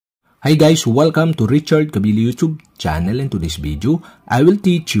Hi guys, welcome to Richard Kabili YouTube channel. In today's video, I will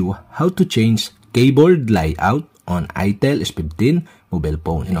teach you how to change keyboard layout on itel S15 mobile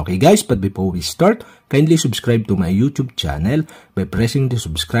phone. And okay guys, but before we start, kindly subscribe to my YouTube channel by pressing the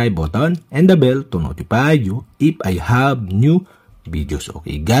subscribe button and the bell to notify you if I have new videos.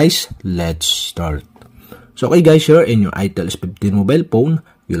 Okay guys, let's start. So okay guys, here in your itel S15 mobile phone,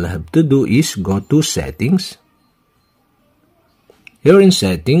 you'll have to do is go to settings. Here in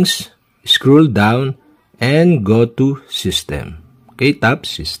settings, scroll down and go to system. Okay, tap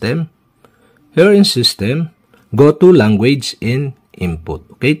system. Here in system, go to language and input.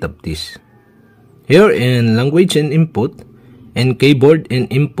 Okay, tap this. Here in language and input and keyboard and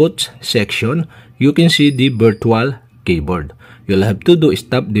input section, you can see the virtual keyboard. You'll have to do is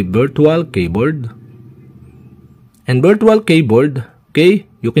tap the virtual keyboard. And virtual keyboard, okay,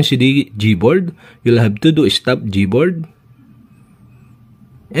 you can see the Gboard. You'll have to do is tap Gboard.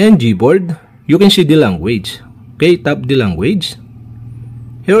 And Gboard, you can see the language. Okay, tap the language.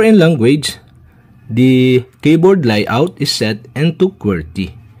 Here in language, the keyboard layout is set into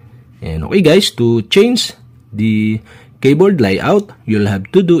QWERTY. And okay guys, to change the keyboard layout, you'll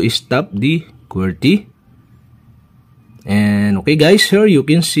have to do is tap the QWERTY. And okay guys, here you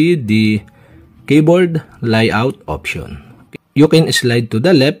can see the keyboard layout option. You can slide to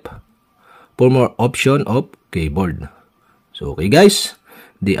the left for more option of keyboard. So okay guys,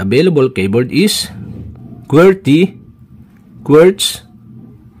 the available keyboard is QWERTY, Quartz,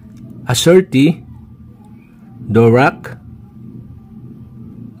 ASCII, Dvorak,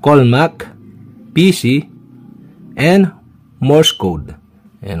 Colmac, PC, and Morse code.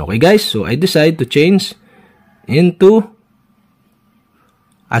 And okay guys, so I decide to change into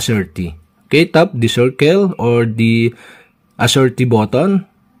ASCII. Okay, tap the circle or the ASCII button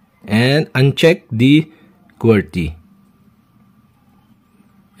and uncheck the QWERTY.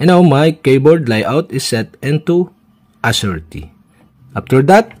 And now my keyboard layout is set into ASCII. After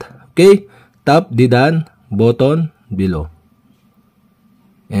that, okay, tap the done button below.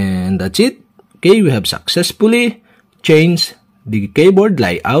 And that's it. Okay, we have successfully changed the keyboard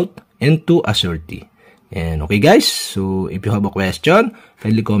layout into ASCII. And okay guys, so if you have a question,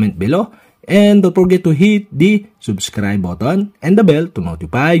 kindly comment below. And don't forget to hit the subscribe button and the bell to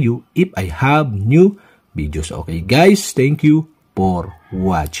notify you if I have new videos. Okay guys, thank you for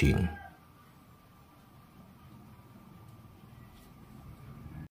watching.